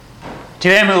To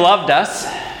him who loved us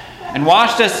and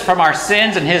washed us from our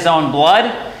sins in his own blood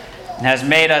and has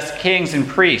made us kings and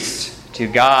priests to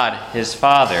God his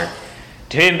Father.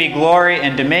 To him be glory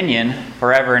and dominion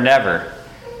forever and ever.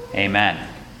 Amen.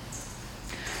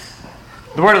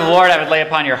 The word of the Lord I would lay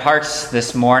upon your hearts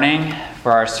this morning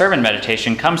for our sermon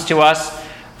meditation comes to us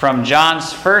from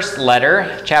John's first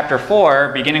letter, chapter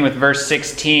 4, beginning with verse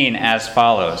 16 as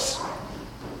follows.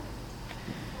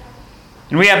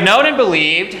 And we have known and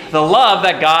believed the love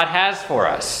that God has for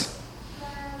us.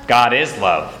 God is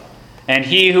love, and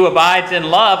he who abides in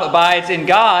love abides in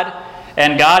God,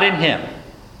 and God in him.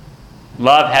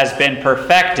 Love has been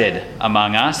perfected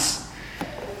among us,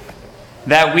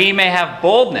 that we may have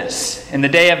boldness in the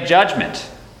day of judgment,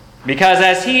 because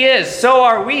as he is, so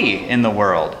are we in the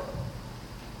world.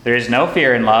 There is no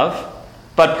fear in love,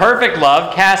 but perfect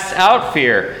love casts out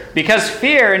fear, because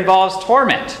fear involves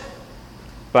torment.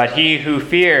 But he who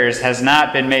fears has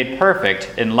not been made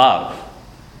perfect in love.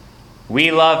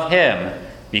 We love him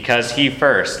because he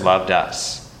first loved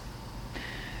us.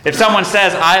 If someone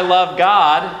says, I love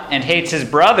God, and hates his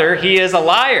brother, he is a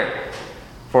liar.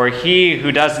 For he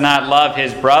who does not love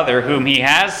his brother whom he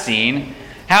has seen,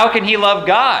 how can he love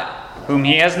God whom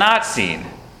he has not seen?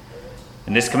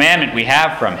 And this commandment we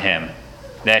have from him,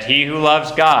 that he who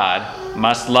loves God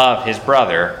must love his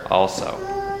brother also.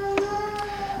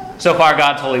 So far,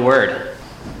 God's holy word.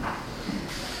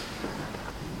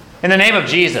 In the name of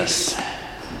Jesus,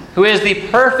 who is the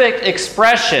perfect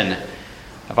expression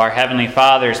of our Heavenly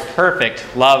Father's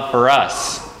perfect love for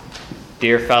us,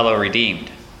 dear fellow redeemed.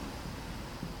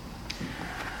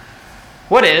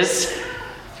 What is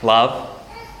love?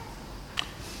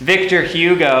 Victor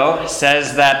Hugo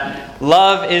says that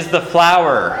love is the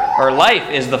flower, or life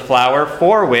is the flower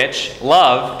for which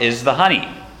love is the honey.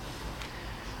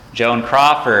 Joan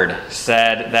Crawford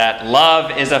said that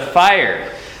love is a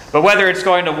fire, but whether it's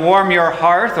going to warm your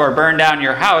hearth or burn down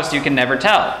your house, you can never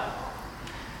tell.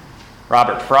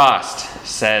 Robert Frost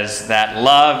says that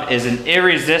love is an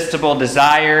irresistible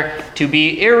desire to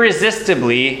be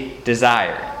irresistibly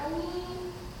desired.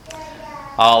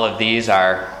 All of these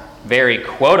are very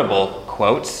quotable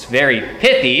quotes, very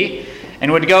pithy,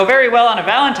 and would go very well on a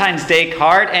Valentine's Day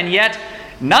card, and yet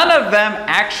none of them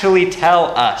actually tell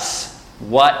us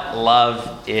what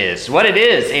love is, what it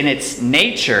is in its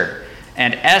nature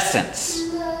and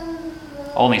essence.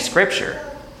 Only Scripture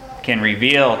can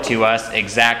reveal to us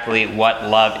exactly what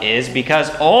love is,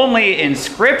 because only in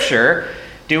Scripture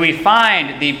do we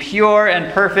find the pure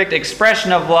and perfect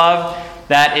expression of love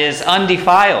that is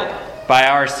undefiled by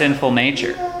our sinful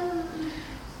nature.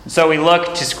 So we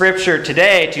look to Scripture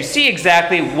today to see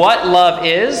exactly what love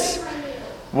is,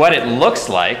 what it looks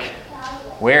like,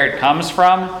 where it comes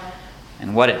from,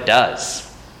 and what it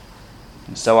does.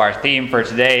 And so our theme for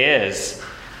today is,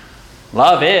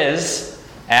 love is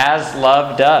as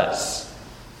love does.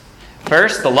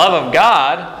 First, the love of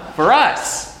God for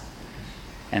us,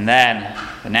 and then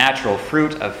the natural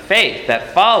fruit of faith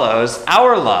that follows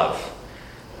our love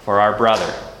for our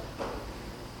brother.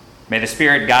 May the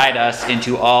Spirit guide us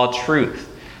into all truth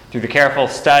through the careful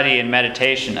study and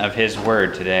meditation of his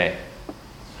word today.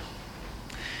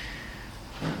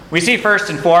 We see first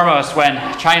and foremost, when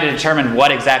trying to determine what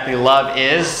exactly love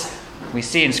is, we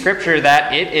see in Scripture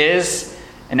that it is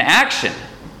an action,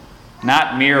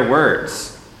 not mere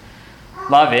words.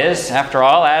 Love is, after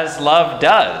all, as love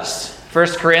does. 1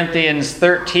 Corinthians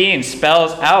 13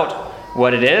 spells out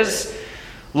what it is.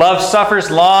 Love suffers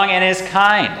long and is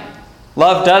kind.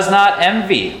 Love does not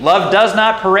envy. Love does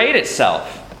not parade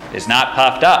itself, is not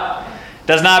puffed up,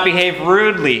 does not behave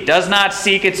rudely, does not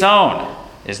seek its own,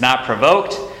 is not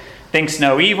provoked, thinks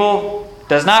no evil,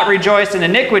 does not rejoice in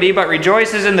iniquity, but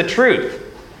rejoices in the truth,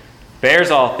 bears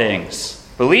all things,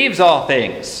 believes all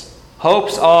things,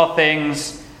 hopes all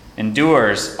things,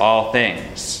 endures all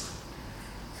things.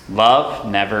 Love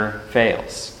never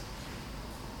fails.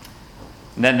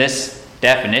 And then this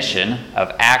definition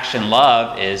of action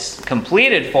love is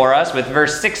completed for us with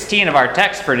verse 16 of our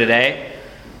text for today.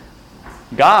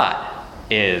 God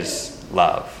is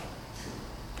love.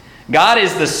 God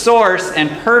is the source and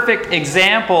perfect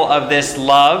example of this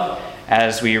love,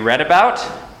 as we read about,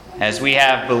 as we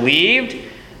have believed,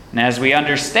 and as we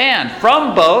understand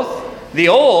from both the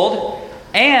Old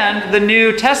and the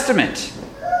New Testament.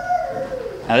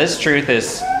 Now, this truth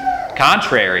is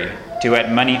contrary to what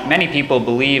many people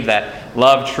believe that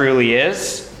love truly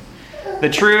is. The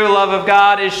true love of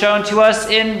God is shown to us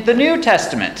in the New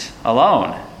Testament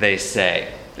alone, they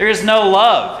say. There is no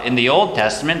love in the Old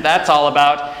Testament. That's all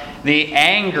about the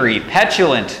angry,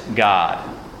 petulant God.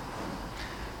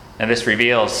 Now, this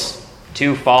reveals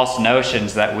two false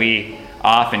notions that we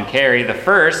often carry. The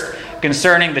first,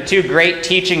 concerning the two great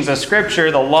teachings of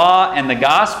Scripture, the law and the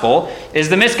gospel, is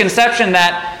the misconception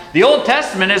that the Old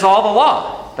Testament is all the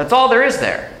law. That's all there is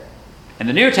there. And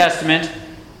the New Testament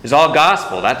is all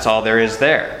gospel. That's all there is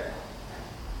there.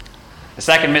 The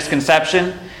second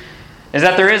misconception is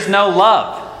that there is no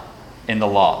love in the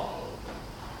law.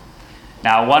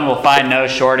 Now, one will find no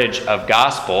shortage of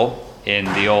gospel in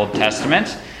the Old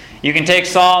Testament. You can take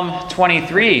Psalm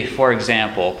 23, for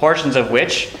example, portions of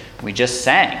which we just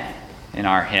sang in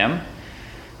our hymn.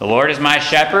 The Lord is my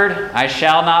shepherd, I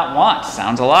shall not want.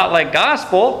 Sounds a lot like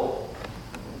gospel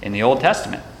in the Old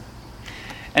Testament.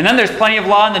 And then there's plenty of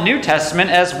law in the New Testament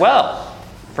as well.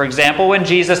 For example, when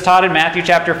Jesus taught in Matthew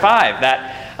chapter 5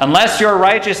 that unless your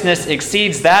righteousness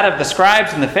exceeds that of the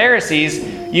scribes and the Pharisees,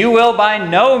 you will by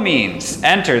no means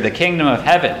enter the kingdom of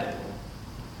heaven.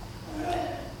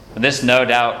 This no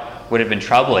doubt would have been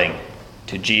troubling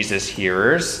to Jesus'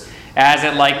 hearers, as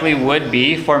it likely would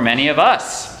be for many of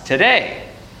us today.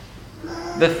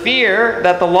 The fear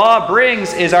that the law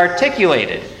brings is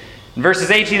articulated in verses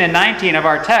 18 and 19 of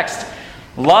our text.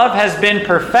 Love has been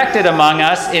perfected among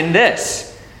us in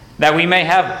this, that we may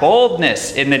have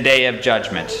boldness in the day of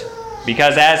judgment,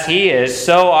 because as he is,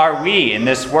 so are we in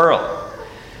this world.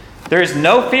 There is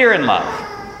no fear in love,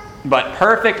 but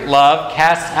perfect love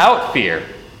casts out fear,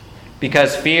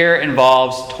 because fear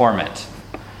involves torment.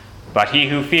 But he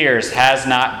who fears has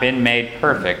not been made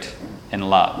perfect in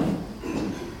love.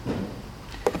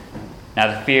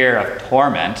 Now, the fear of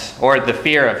torment, or the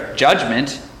fear of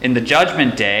judgment in the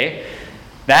judgment day,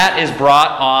 that is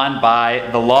brought on by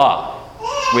the law,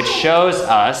 which shows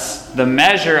us the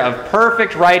measure of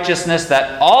perfect righteousness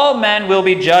that all men will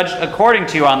be judged according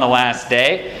to on the last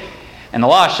day. And the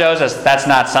law shows us that's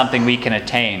not something we can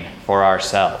attain for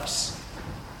ourselves.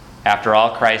 After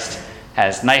all, Christ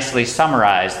has nicely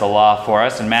summarized the law for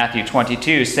us in Matthew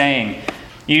 22, saying,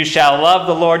 "You shall love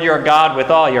the Lord your God with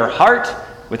all your heart,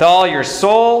 with all your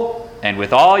soul, and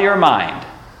with all your mind.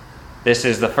 This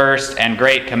is the first and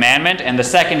great commandment, and the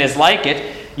second is like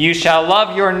it. You shall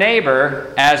love your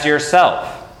neighbor as yourself.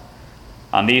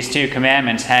 On these two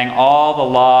commandments hang all the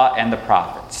law and the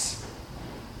prophets."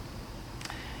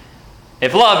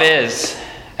 If love is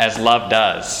as love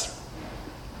does,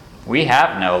 we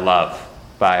have no love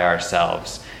by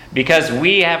ourselves, because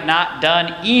we have not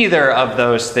done either of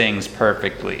those things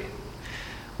perfectly.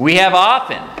 We have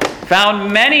often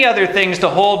found many other things to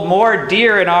hold more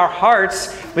dear in our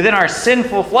hearts within our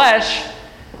sinful flesh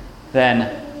than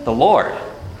the Lord,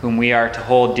 whom we are to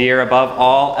hold dear above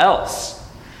all else.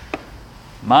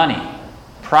 Money,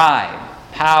 pride,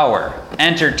 power,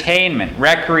 entertainment,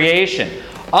 recreation,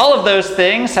 all of those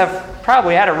things have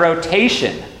probably had a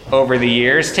rotation over the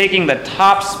years, taking the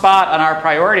top spot on our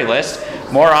priority list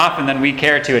more often than we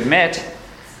care to admit.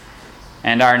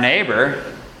 And our neighbor,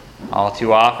 all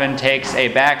too often, takes a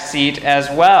back seat as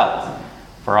well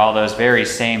for all those very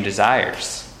same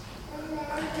desires.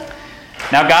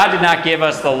 Now, God did not give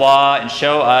us the law and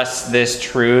show us this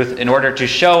truth in order to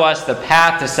show us the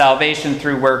path to salvation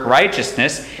through work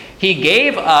righteousness. He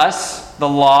gave us the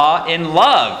law in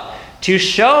love to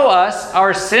show us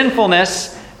our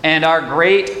sinfulness and our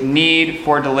great need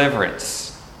for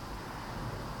deliverance.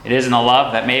 It isn't a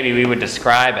love that maybe we would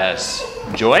describe as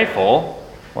joyful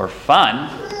or fun,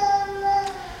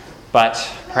 but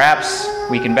perhaps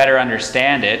we can better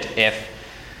understand it if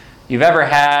you've ever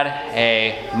had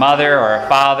a mother or a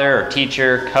father or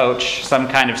teacher, coach, some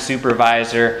kind of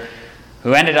supervisor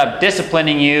who ended up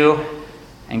disciplining you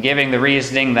and giving the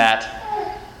reasoning that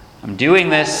I'm doing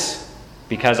this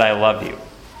because I love you.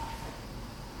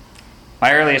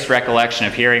 My earliest recollection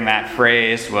of hearing that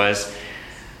phrase was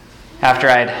after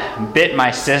I'd bit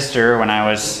my sister when I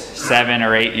was 7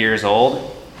 or 8 years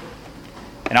old.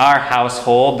 In our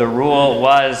household, the rule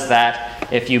was that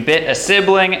if you bit a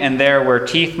sibling and there were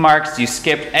teeth marks, you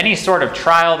skipped any sort of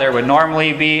trial there would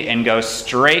normally be and go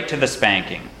straight to the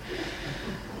spanking.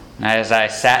 As I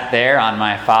sat there on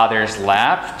my father's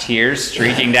lap, tears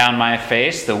streaking down my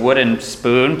face, the wooden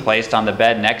spoon placed on the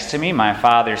bed next to me, my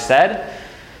father said,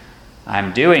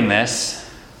 "I'm doing this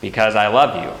because I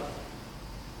love you."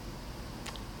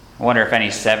 I wonder if any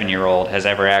 7-year-old has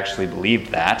ever actually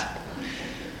believed that.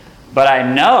 But I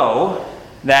know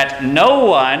that no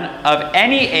one of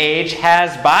any age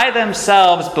has by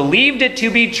themselves believed it to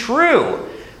be true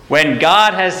when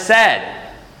God has said,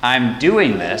 "I'm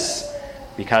doing this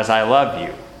because I love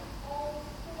you."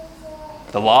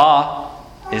 The law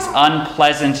is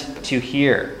unpleasant to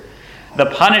hear. The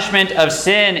punishment of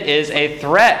sin is a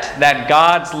threat that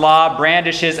God's law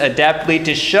brandishes adeptly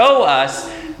to show us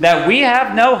that we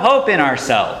have no hope in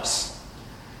ourselves.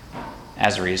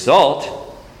 As a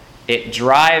result, it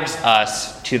drives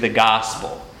us to the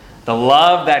gospel, the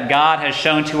love that God has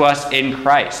shown to us in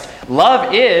Christ.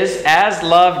 Love is as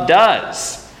love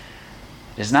does.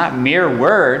 It is not mere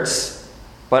words,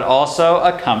 but also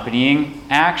accompanying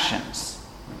actions.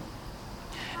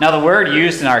 Now, the word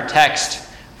used in our text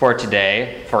for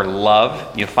today, for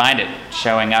love, you'll find it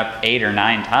showing up 8 or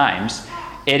 9 times.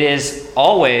 It is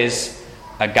always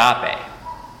agape,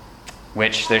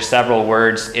 which there's several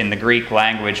words in the Greek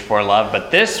language for love,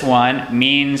 but this one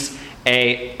means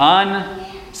a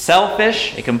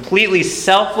unselfish, a completely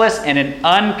selfless, and an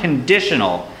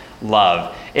unconditional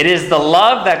love. It is the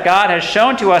love that God has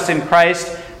shown to us in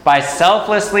Christ by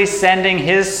selflessly sending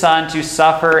his Son to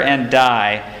suffer and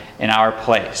die in our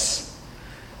place.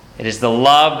 It is the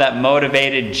love that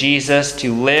motivated Jesus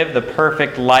to live the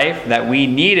perfect life that we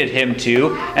needed him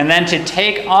to, and then to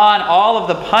take on all of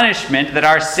the punishment that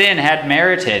our sin had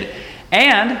merited.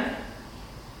 And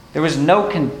there was no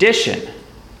condition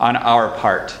on our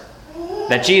part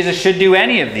that Jesus should do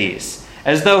any of these,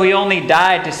 as though he only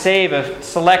died to save a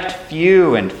select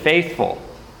few and faithful.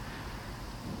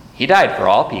 He died for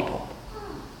all people,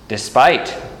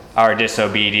 despite our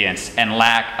disobedience and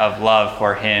lack of love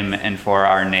for him and for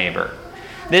our neighbor.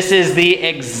 This is the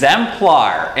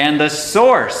exemplar and the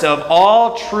source of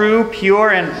all true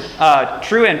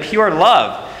and pure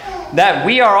love that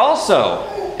we are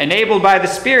also enabled by the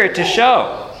Spirit to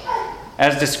show.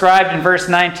 As described in verse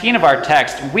 19 of our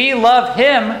text, we love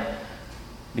him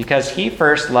because he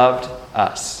first loved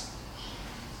us.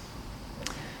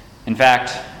 In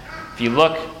fact, if you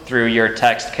look through your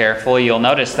text carefully, you'll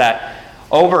notice that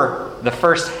over the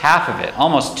first half of it,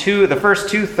 the first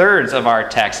 2/3 of our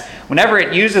text, whenever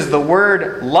it uses the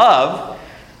word love,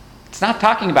 it's not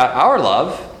talking about our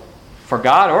love for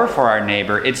God or for our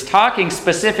neighbor. It's talking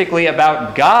specifically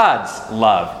about God's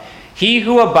love. He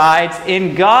who abides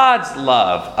in God's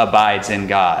love abides in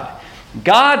God.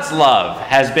 God's love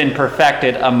has been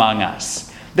perfected among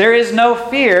us. There is no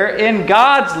fear in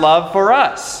God's love for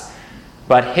us,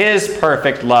 but his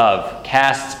perfect love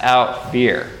casts out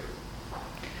fear.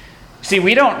 See,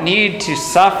 we don't need to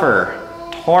suffer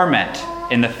torment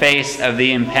in the face of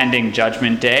the impending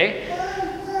judgment day.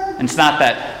 And it's not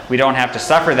that we don't have to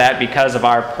suffer that because of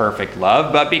our perfect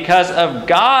love, but because of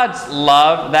God's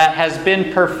love that has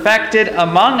been perfected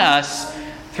among us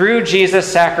through Jesus'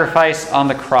 sacrifice on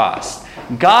the cross.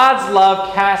 God's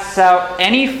love casts out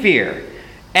any fear,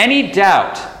 any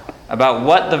doubt about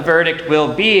what the verdict will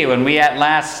be when we at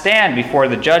last stand before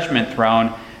the judgment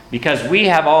throne, because we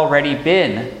have already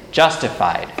been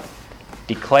justified,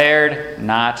 declared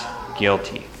not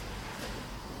guilty.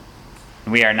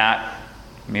 We are not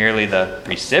merely the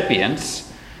recipients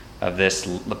of this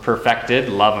perfected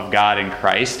love of God in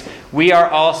Christ. We are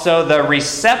also the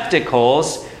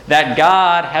receptacles that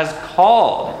God has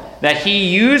called, that he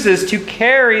uses to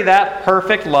carry that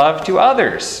perfect love to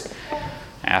others.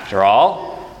 After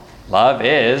all, love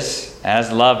is as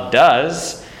love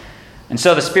does. And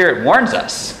so the Spirit warns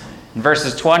us in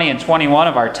verses 20 and 21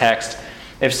 of our text,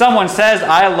 if someone says,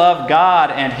 I love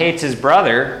God, and hates his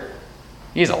brother,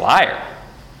 he's a liar.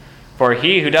 For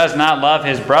he who does not love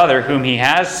his brother whom he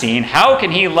has seen, how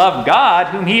can he love God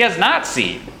whom he has not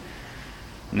seen?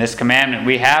 And this commandment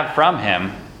we have from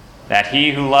him, that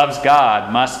he who loves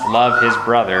God must love his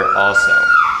brother also.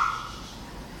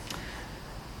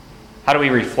 How do we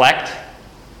reflect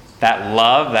that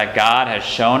love that God has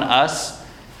shown us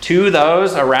to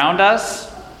those around us?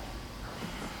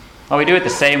 Well, we do it the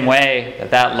same way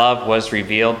that love was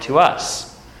revealed to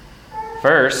us.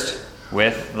 First,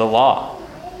 with the law.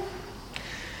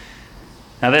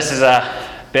 Now, this is a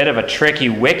bit of a tricky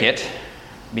wicket,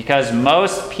 because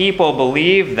most people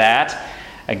believe that,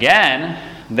 again,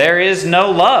 there is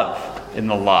no love in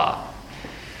the law.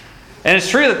 And it's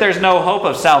true that there's no hope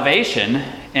of salvation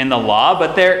in the law,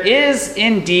 but there is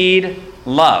indeed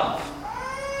love.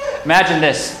 Imagine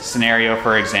this scenario,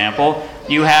 for example.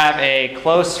 You have a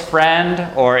close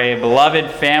friend or a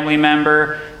beloved family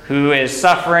member who is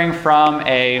suffering from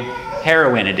a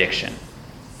heroin addiction.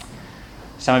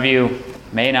 Some of you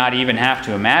may not even have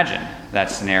to imagine that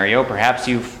scenario. Perhaps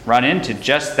you've run into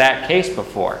just that case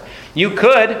before. You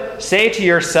could say to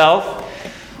yourself,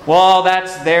 well,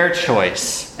 that's their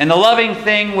choice, and the loving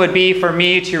thing would be for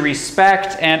me to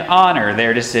respect and honor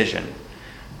their decision.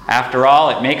 After all,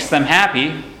 it makes them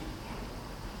happy.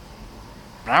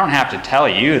 But I don't have to tell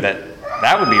you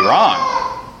that would be wrong.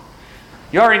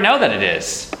 You already know that it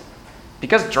is,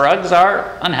 because drugs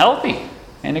are unhealthy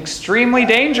and extremely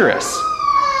dangerous.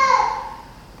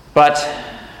 But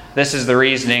this is the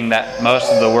reasoning that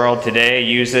most of the world today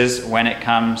uses when it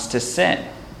comes to sin.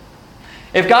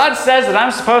 If God says that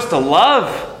I'm supposed to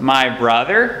love my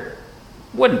brother,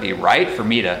 it wouldn't be right for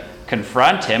me to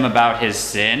confront him about his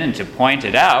sin and to point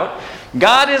it out.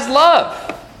 God is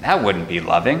love. That wouldn't be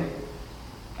loving.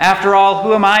 After all,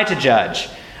 who am I to judge?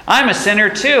 I'm a sinner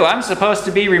too. I'm supposed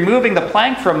to be removing the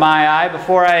plank from my eye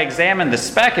before I examine the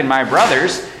speck in my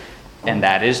brother's. And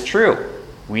that is true.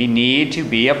 We need to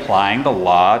be applying the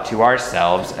law to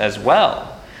ourselves as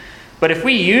well. But if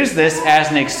we use this as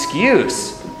an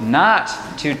excuse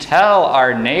not to tell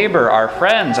our neighbor, our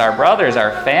friends, our brothers,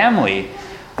 our family,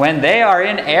 when they are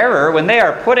in error, when they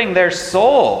are putting their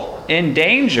soul in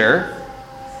danger,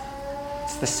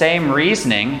 it's the same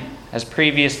reasoning as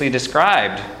previously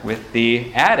described with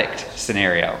the addict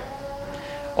scenario.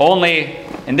 Only,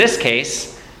 in this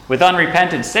case, with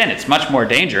unrepentant sin, it's much more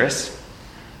dangerous.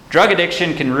 Drug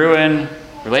addiction can ruin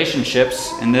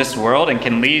relationships in this world and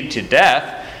can lead to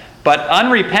death, but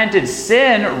unrepented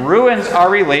sin ruins our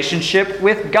relationship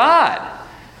with God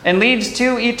and leads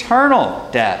to eternal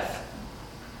death.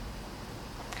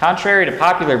 Contrary to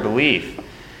popular belief,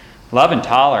 love and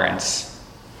tolerance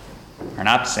are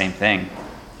not the same thing.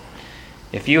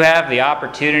 If you have the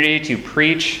opportunity to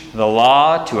preach the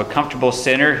law to a comfortable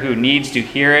sinner who needs to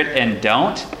hear it and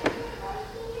don't,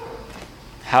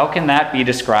 how can that be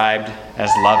described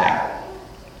as loving?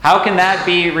 How can that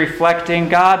be reflecting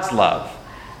God's love,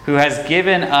 who has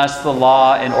given us the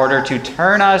law in order to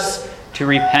turn us to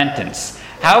repentance?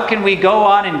 How can we go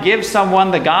on and give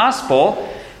someone the gospel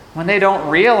when they don't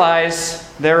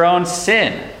realize their own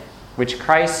sin, which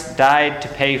Christ died to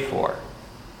pay for?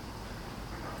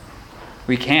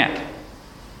 We can't.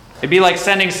 It'd be like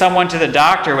sending someone to the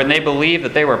doctor when they believe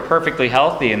that they were perfectly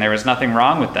healthy and there was nothing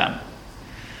wrong with them.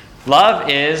 Love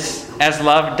is as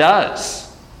love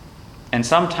does. And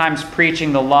sometimes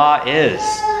preaching the law is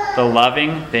the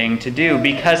loving thing to do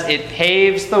because it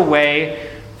paves the way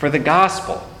for the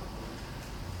gospel.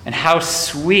 And how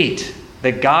sweet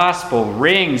the gospel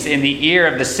rings in the ear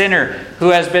of the sinner who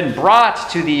has been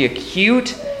brought to the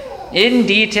acute, in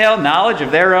detail knowledge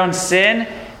of their own sin,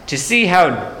 to see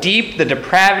how deep the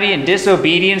depravity and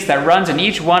disobedience that runs in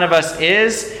each one of us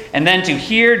is, and then to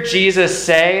hear Jesus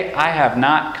say, I have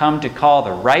not come to call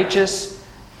the righteous,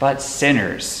 but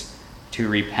sinners to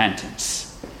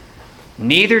repentance.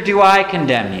 Neither do I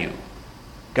condemn you.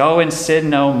 Go and sin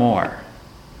no more.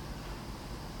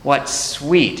 What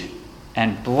sweet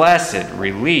and blessed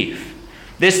relief.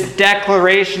 This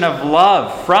declaration of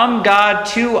love from God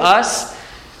to us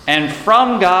and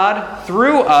from God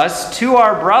through us to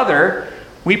our brother,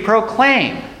 we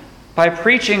proclaim by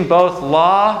preaching both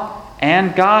law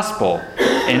and gospel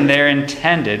in their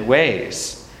intended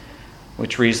ways,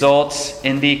 which results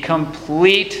in the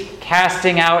complete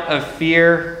casting out of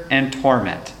fear and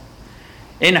torment.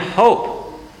 In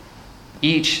hope,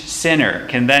 each sinner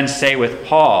can then say with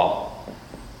Paul,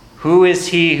 who is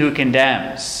he who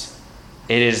condemns?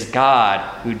 It is God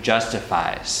who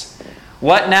justifies.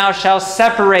 What now shall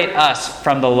separate us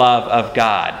from the love of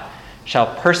God?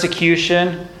 Shall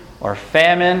persecution or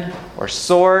famine or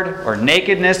sword or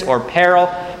nakedness or peril,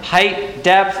 height,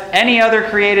 depth, any other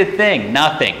created thing?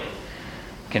 Nothing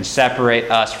can separate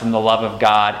us from the love of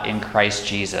God in Christ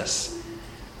Jesus.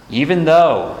 Even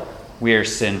though we are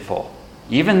sinful,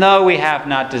 even though we have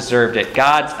not deserved it,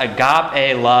 God's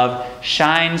agape love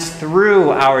shines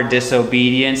through our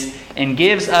disobedience and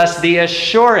gives us the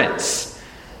assurance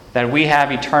that we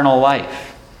have eternal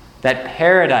life, that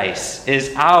paradise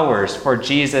is ours for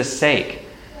Jesus' sake.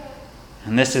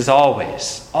 And this is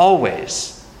always,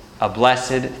 always a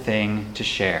blessed thing to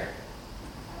share.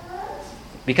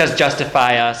 Because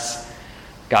justify us,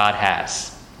 God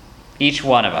has. Each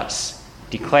one of us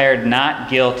declared not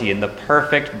guilty in the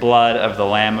perfect blood of the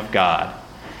Lamb of God.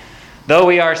 Though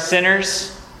we are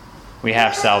sinners, we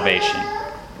have salvation.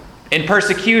 In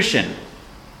persecution,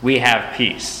 we have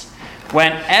peace.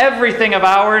 When everything of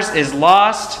ours is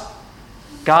lost,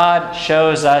 God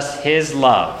shows us his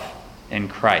love in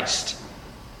Christ.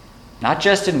 Not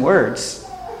just in words,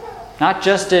 not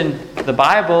just in the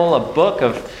Bible, a book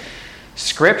of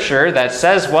Scripture that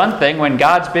says one thing when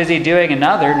God's busy doing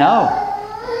another. No.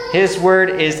 His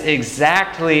word is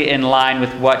exactly in line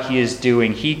with what he is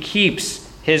doing. He keeps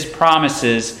his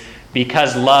promises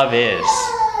because love is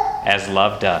as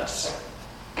love does.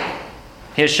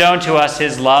 He has shown to us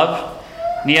his love,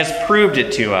 and he has proved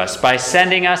it to us by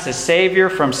sending us a Savior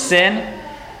from sin,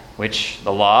 which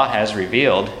the law has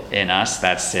revealed in us,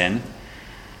 that sin.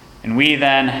 And we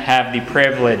then have the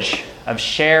privilege of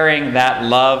sharing that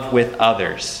love with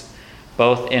others,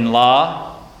 both in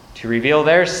law to reveal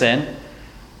their sin,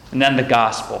 and then the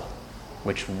gospel,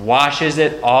 which washes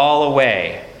it all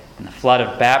away in the flood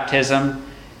of baptism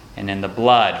and in the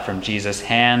blood from Jesus'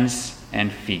 hands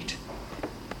and feet.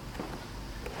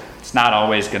 It's not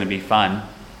always going to be fun,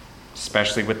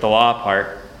 especially with the law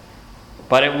part,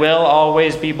 but it will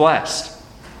always be blessed.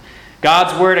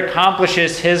 God's word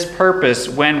accomplishes his purpose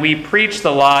when we preach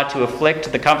the law to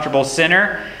afflict the comfortable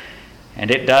sinner, and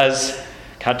it does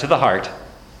cut to the heart.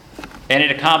 And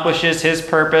it accomplishes his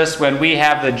purpose when we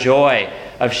have the joy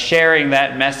of sharing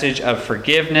that message of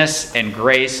forgiveness and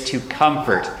grace to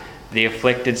comfort the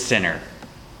afflicted sinner.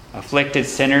 Afflicted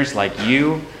sinners like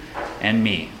you and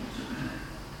me.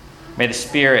 May the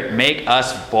Spirit make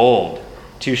us bold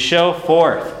to show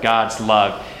forth God's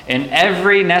love in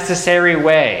every necessary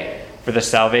way for the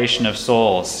salvation of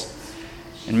souls.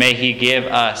 And may he give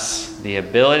us the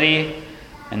ability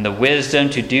and the wisdom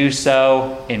to do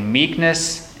so in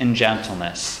meekness and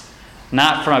gentleness,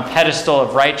 not from a pedestal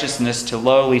of righteousness to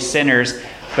lowly sinners,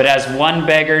 but as one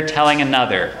beggar telling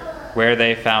another where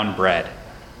they found bread,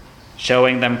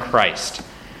 showing them Christ,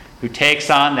 who takes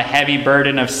on the heavy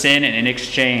burden of sin and in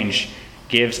exchange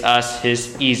gives us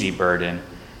his easy burden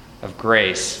of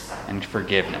grace and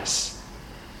forgiveness.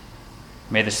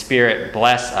 May the Spirit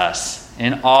bless us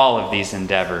in all of these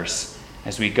endeavors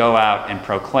as we go out and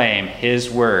proclaim his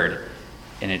word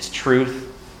in its truth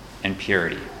and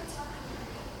purity.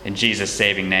 In Jesus'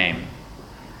 saving name,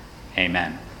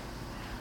 amen.